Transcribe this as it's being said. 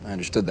I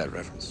understood that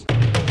reference.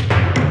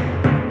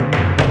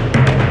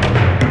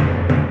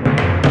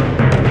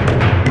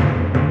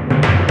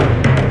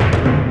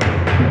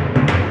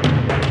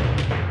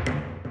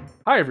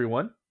 Hi,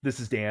 everyone. This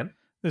is Dan,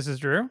 This is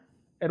Drew.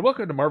 and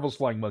welcome to Marvel's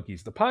Flying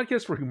Monkeys, the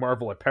podcast where we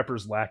marvel at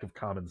Pepper's lack of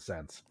common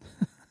sense.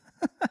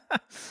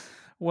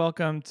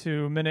 Welcome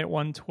to minute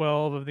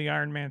 112 of the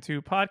Iron Man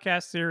 2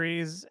 podcast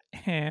series.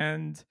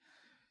 And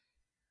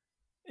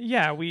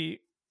yeah, we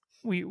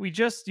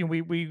just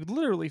we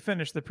literally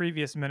finished the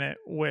previous minute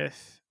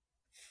with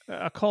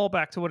a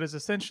callback to what is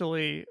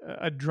essentially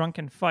a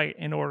drunken fight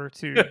in order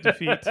to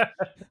defeat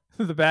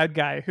the bad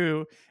guy,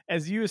 who,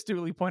 as you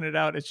astutely pointed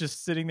out, is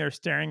just sitting there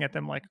staring at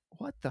them like,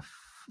 what the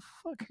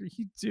fuck are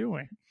you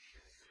doing?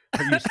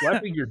 Are you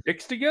slapping your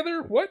dicks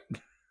together? What?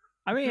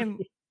 I mean,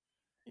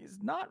 he's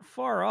not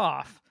far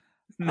off.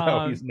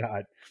 No, he's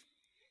not.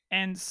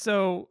 And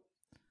so,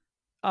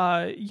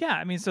 yeah,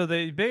 I mean, so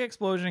the big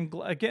explosion,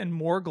 again,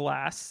 more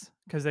glass,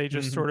 because they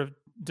just sort of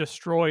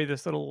destroy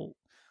this little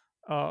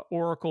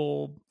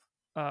Oracle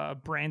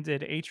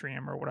branded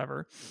atrium or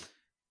whatever.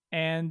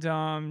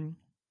 And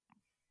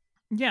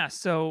yeah,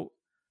 so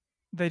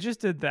they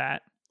just did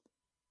that.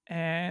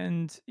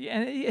 And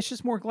it's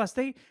just more glass.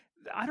 I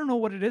don't know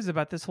what it is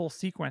about this whole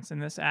sequence in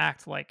this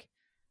act. Like,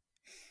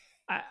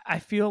 I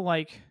feel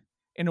like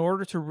in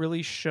order to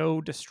really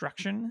show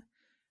destruction,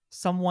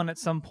 someone at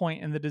some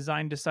point in the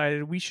design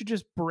decided we should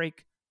just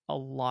break a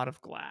lot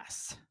of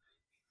glass.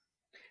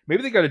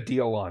 Maybe they got a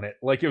deal on it.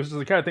 Like, it was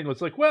the kind of thing where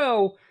it's like,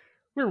 well,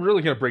 we're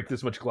really going to break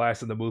this much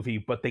glass in the movie,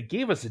 but they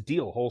gave us a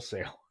deal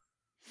wholesale.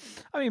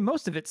 I mean,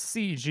 most of it's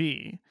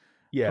CG.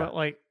 Yeah. But,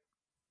 like,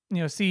 you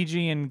know,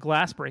 CG and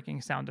glass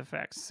breaking sound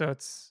effects. So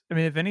it's, I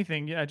mean, if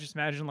anything, yeah, I just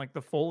imagine, like,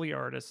 the Foley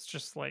artists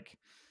just, like,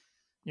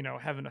 you know,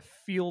 having a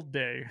field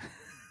day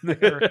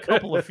or a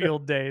couple of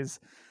field days,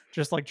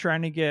 just, like,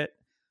 trying to get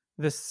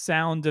this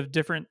sound of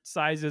different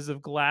sizes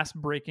of glass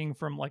breaking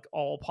from, like,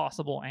 all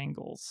possible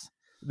angles.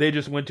 They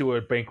just went to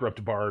a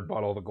bankrupt bar and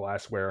bought all the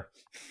glassware.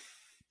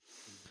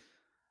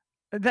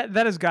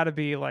 That has got to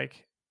be,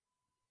 like,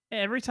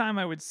 every time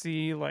I would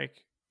see,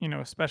 like, you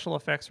know, special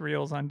effects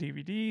reels on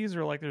DVDs,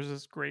 or, like, there's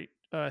this great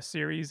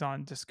series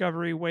on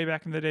Discovery way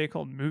back in the day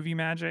called Movie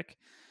Magic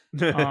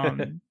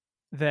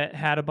that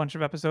had a bunch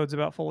of episodes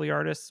about Foley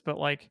artists. But,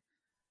 like,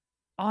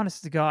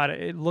 honest to God,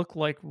 it looked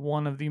like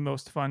one of the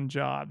most fun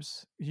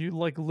jobs. You,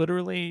 like,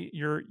 literally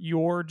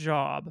your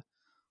job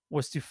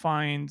was to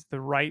find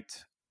the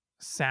right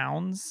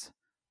sounds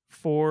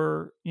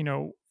for, you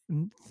know,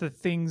 the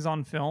things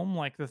on film,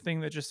 like the thing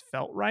that just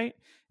felt right.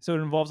 So it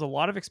involves a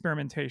lot of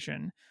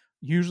experimentation,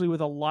 usually with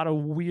a lot of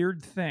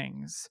weird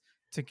things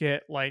to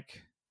get,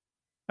 like,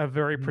 a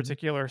very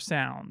particular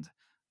sound.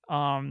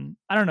 I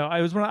don't know.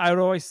 I would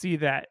always see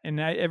that, and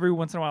every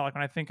once in a while, like,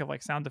 when I think of,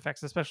 like, sound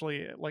effects,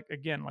 especially, like,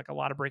 again, like a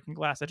lot of breaking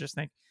glass, I just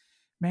think,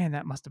 man,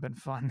 that must have been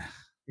fun.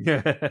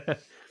 Yeah,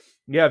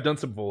 I've done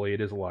some Foley. It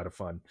is a lot of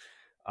fun.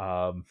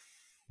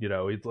 You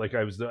know, it's like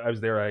I was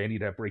there. I needed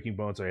to have breaking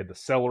bones. I had the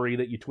celery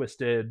that you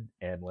twisted,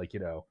 and, like,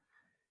 you know,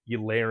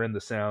 you layer in the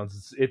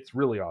sounds. It's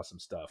really awesome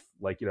stuff.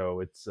 Like, you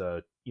know, it's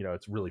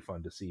really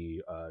fun to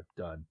see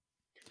done.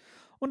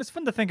 Well, it's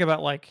fun to think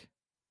about, like,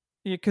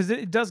 because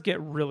it does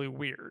get really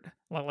weird,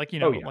 like, you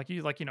know, like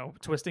you know,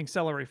 twisting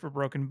celery for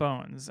broken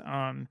bones.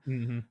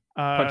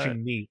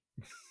 Punching meat.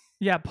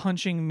 Yeah,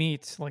 punching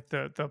meat, like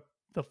the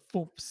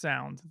thump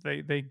sound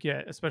they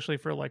get, especially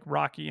for, like,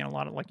 Rocky and a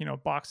lot of, like, you know,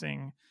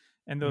 boxing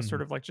and those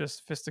sort of, like,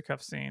 just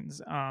fisticuff scenes.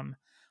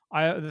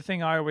 The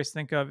thing I always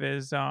think of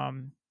is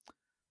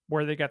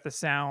where they got the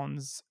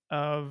sounds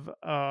of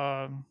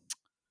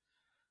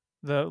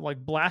the,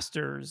 like,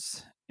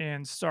 blasters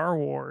in Star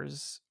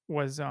Wars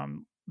was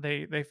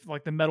they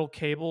like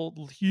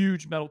the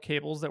huge metal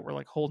cables that were,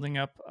 like, holding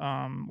up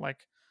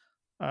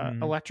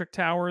electric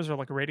towers or,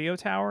 like, radio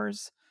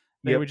towers.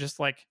 They would just,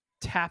 like,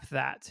 tap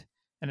that,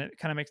 and it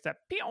kind of makes that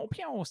pew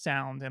pew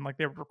sound, and, like,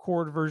 they would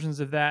record versions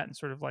of that and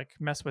sort of, like,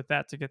 mess with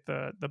that to get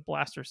the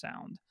blaster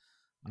sound.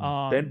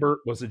 Ben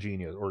Burtt was a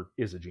genius, or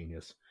is a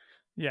genius.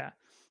 Yeah,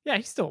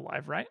 he's still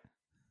alive, right?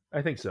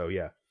 I think so.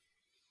 Yeah.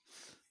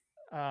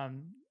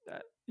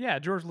 Yeah,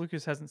 George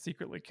Lucas hasn't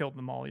secretly killed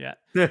them all yet.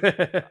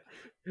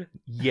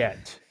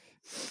 Yet.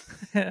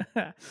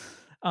 But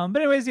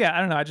anyways, yeah, I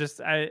don't know. It's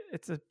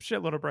a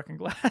shitload of broken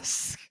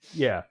glass.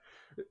 Yeah.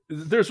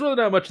 There's really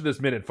not much of this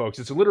minute, folks.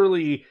 It's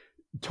literally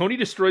Tony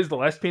destroys the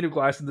last pane of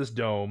glass in this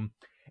dome,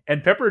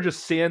 and Pepper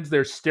just stands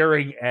there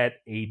staring at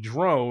a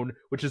drone,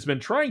 which has been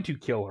trying to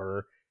kill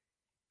her,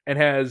 and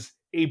has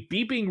a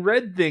beeping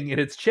red thing in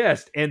its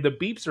chest, and the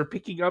beeps are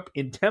picking up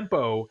in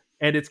tempo,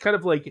 and it's kind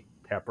of like,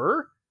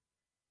 Pepper?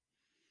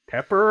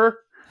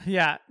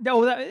 Yeah.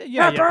 No,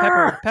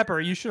 Pepper,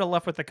 you should have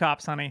left with the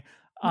cops, honey.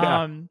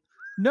 Yeah.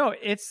 No,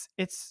 it's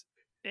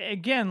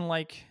again,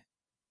 like,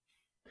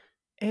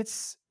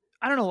 it's,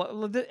 I don't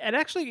know. It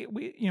actually,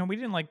 we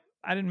didn't, like,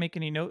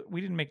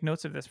 we didn't make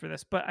notes of this for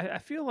this, but I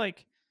feel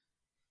like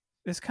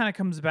this kind of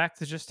comes back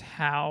to just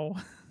how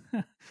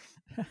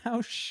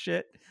how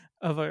shit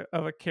of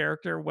a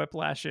character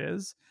Whiplash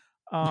is.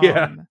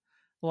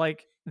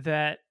 like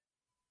that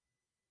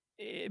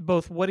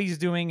both what he's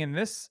doing in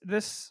this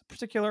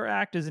particular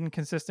act is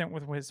inconsistent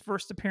with his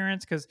first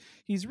appearance, because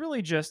he's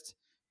really just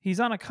he's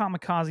on a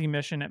kamikaze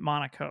mission at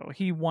Monaco.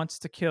 He wants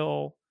to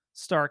kill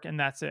Stark and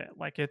that's it.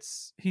 Like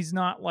he's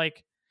not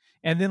like,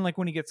 and then like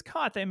when he gets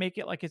caught, they make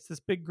it like it's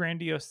this big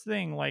grandiose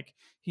thing, like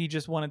he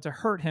just wanted to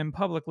hurt him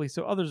publicly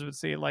so others would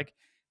see it. Like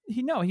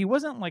he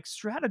wasn't like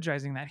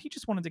strategizing that. He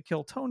just wanted to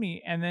kill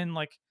Tony, and then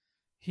like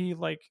he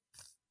like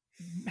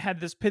had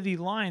this pithy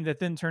line that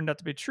then turned out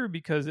to be true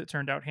because it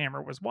turned out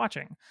Hammer was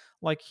watching.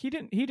 Like he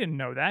didn't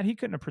know that. He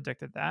couldn't have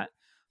predicted that.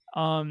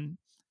 And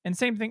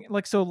same thing,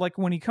 like, so like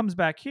when he comes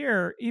back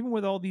here, even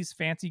with all these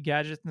fancy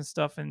gadgets and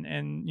stuff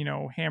and you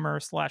know, Hammer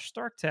 /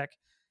 Stark tech,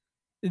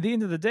 at the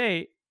end of the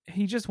day,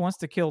 he just wants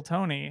to kill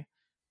Tony.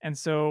 And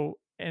so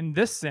in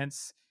this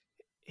sense,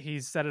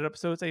 he's set it up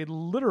so it's a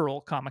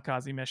literal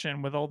kamikaze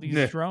mission with all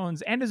these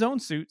drones and his own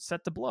suit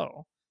set to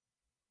blow.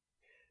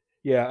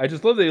 Yeah, I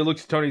just love that he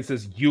looks at Tony and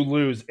says, "You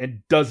lose,"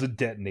 and doesn't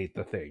detonate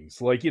the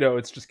things. Like, you know,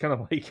 it's just kind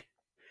of like,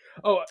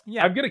 oh,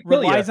 yeah, I'm going to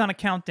kill you. Relies on a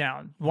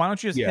countdown. Why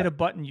don't you just hit a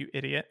button, you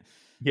idiot?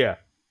 Yeah.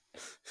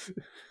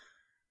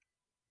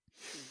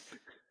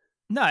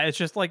 No, it's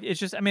just,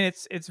 I mean,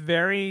 it's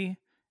very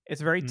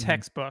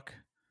textbook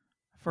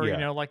for, you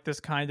know, like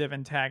this kind of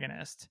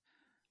antagonist.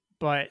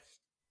 But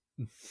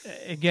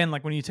again,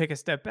 like when you take a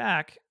step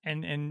back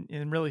and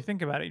really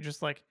think about it, you're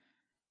just like,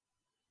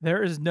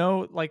 there is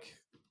no, like,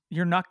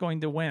 you're not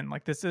going to win.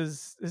 Like this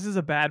is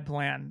a bad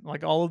plan.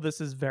 Like all of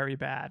this is very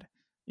bad,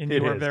 and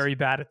you are very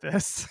bad at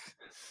this.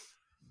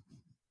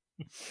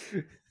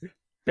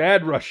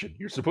 Bad Russian.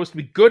 You're supposed to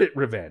be good at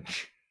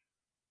revenge.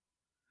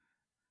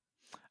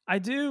 I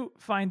do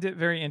find it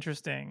very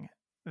interesting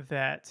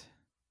that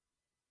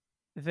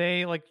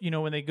they, like, you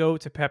know, when they go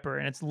to Pepper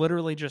and it's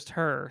literally just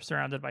her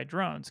surrounded by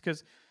drones,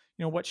 because,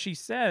 you know, what she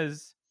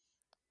says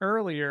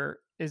earlier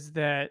is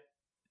that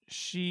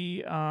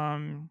she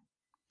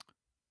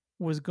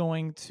was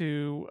going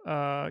to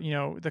you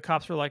know, the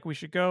cops were like, we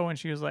should go, and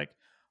she was like,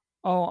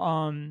 oh,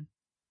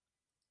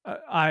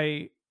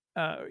 I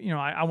you know,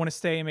 I want to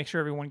stay and make sure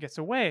everyone gets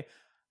away.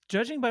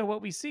 Judging by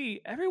what we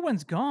see,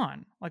 everyone's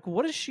gone. Like,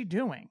 what is she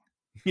doing?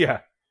 Yeah.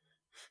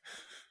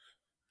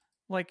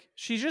 Like,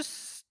 she's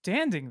just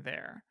standing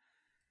there.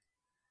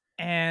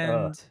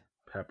 And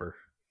Pepper.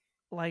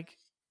 Like,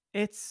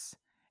 it's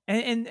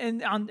and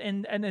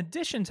in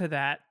addition to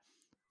that,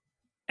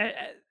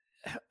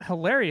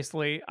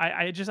 hilariously,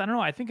 I don't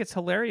know, I think it's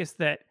hilarious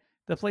that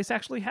the place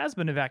actually has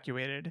been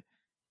evacuated,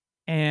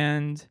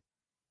 and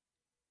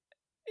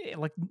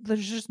like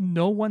there's just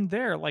no one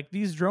there. Like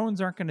these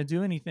drones aren't going to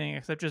do anything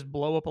except just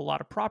blow up a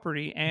lot of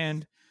property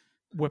and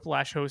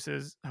Whiplash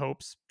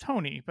hopes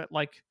Tony, but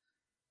like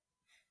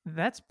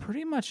that's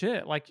pretty much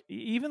it. Like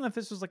even if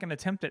this was like an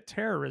attempt at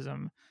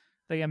terrorism,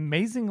 they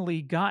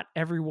amazingly got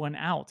everyone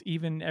out,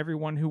 even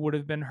everyone who would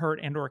have been hurt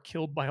and or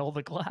killed by all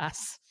the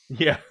glass.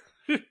 Yeah.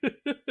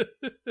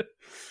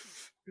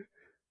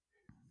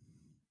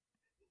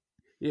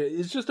 Yeah,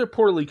 it's just a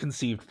poorly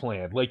conceived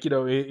plan. Like, you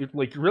know,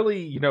 like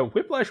really, you know,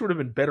 Whiplash would have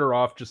been better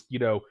off just, you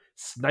know,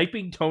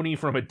 sniping Tony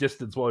from a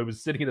distance while he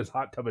was sitting in his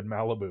hot tub in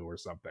Malibu or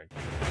something.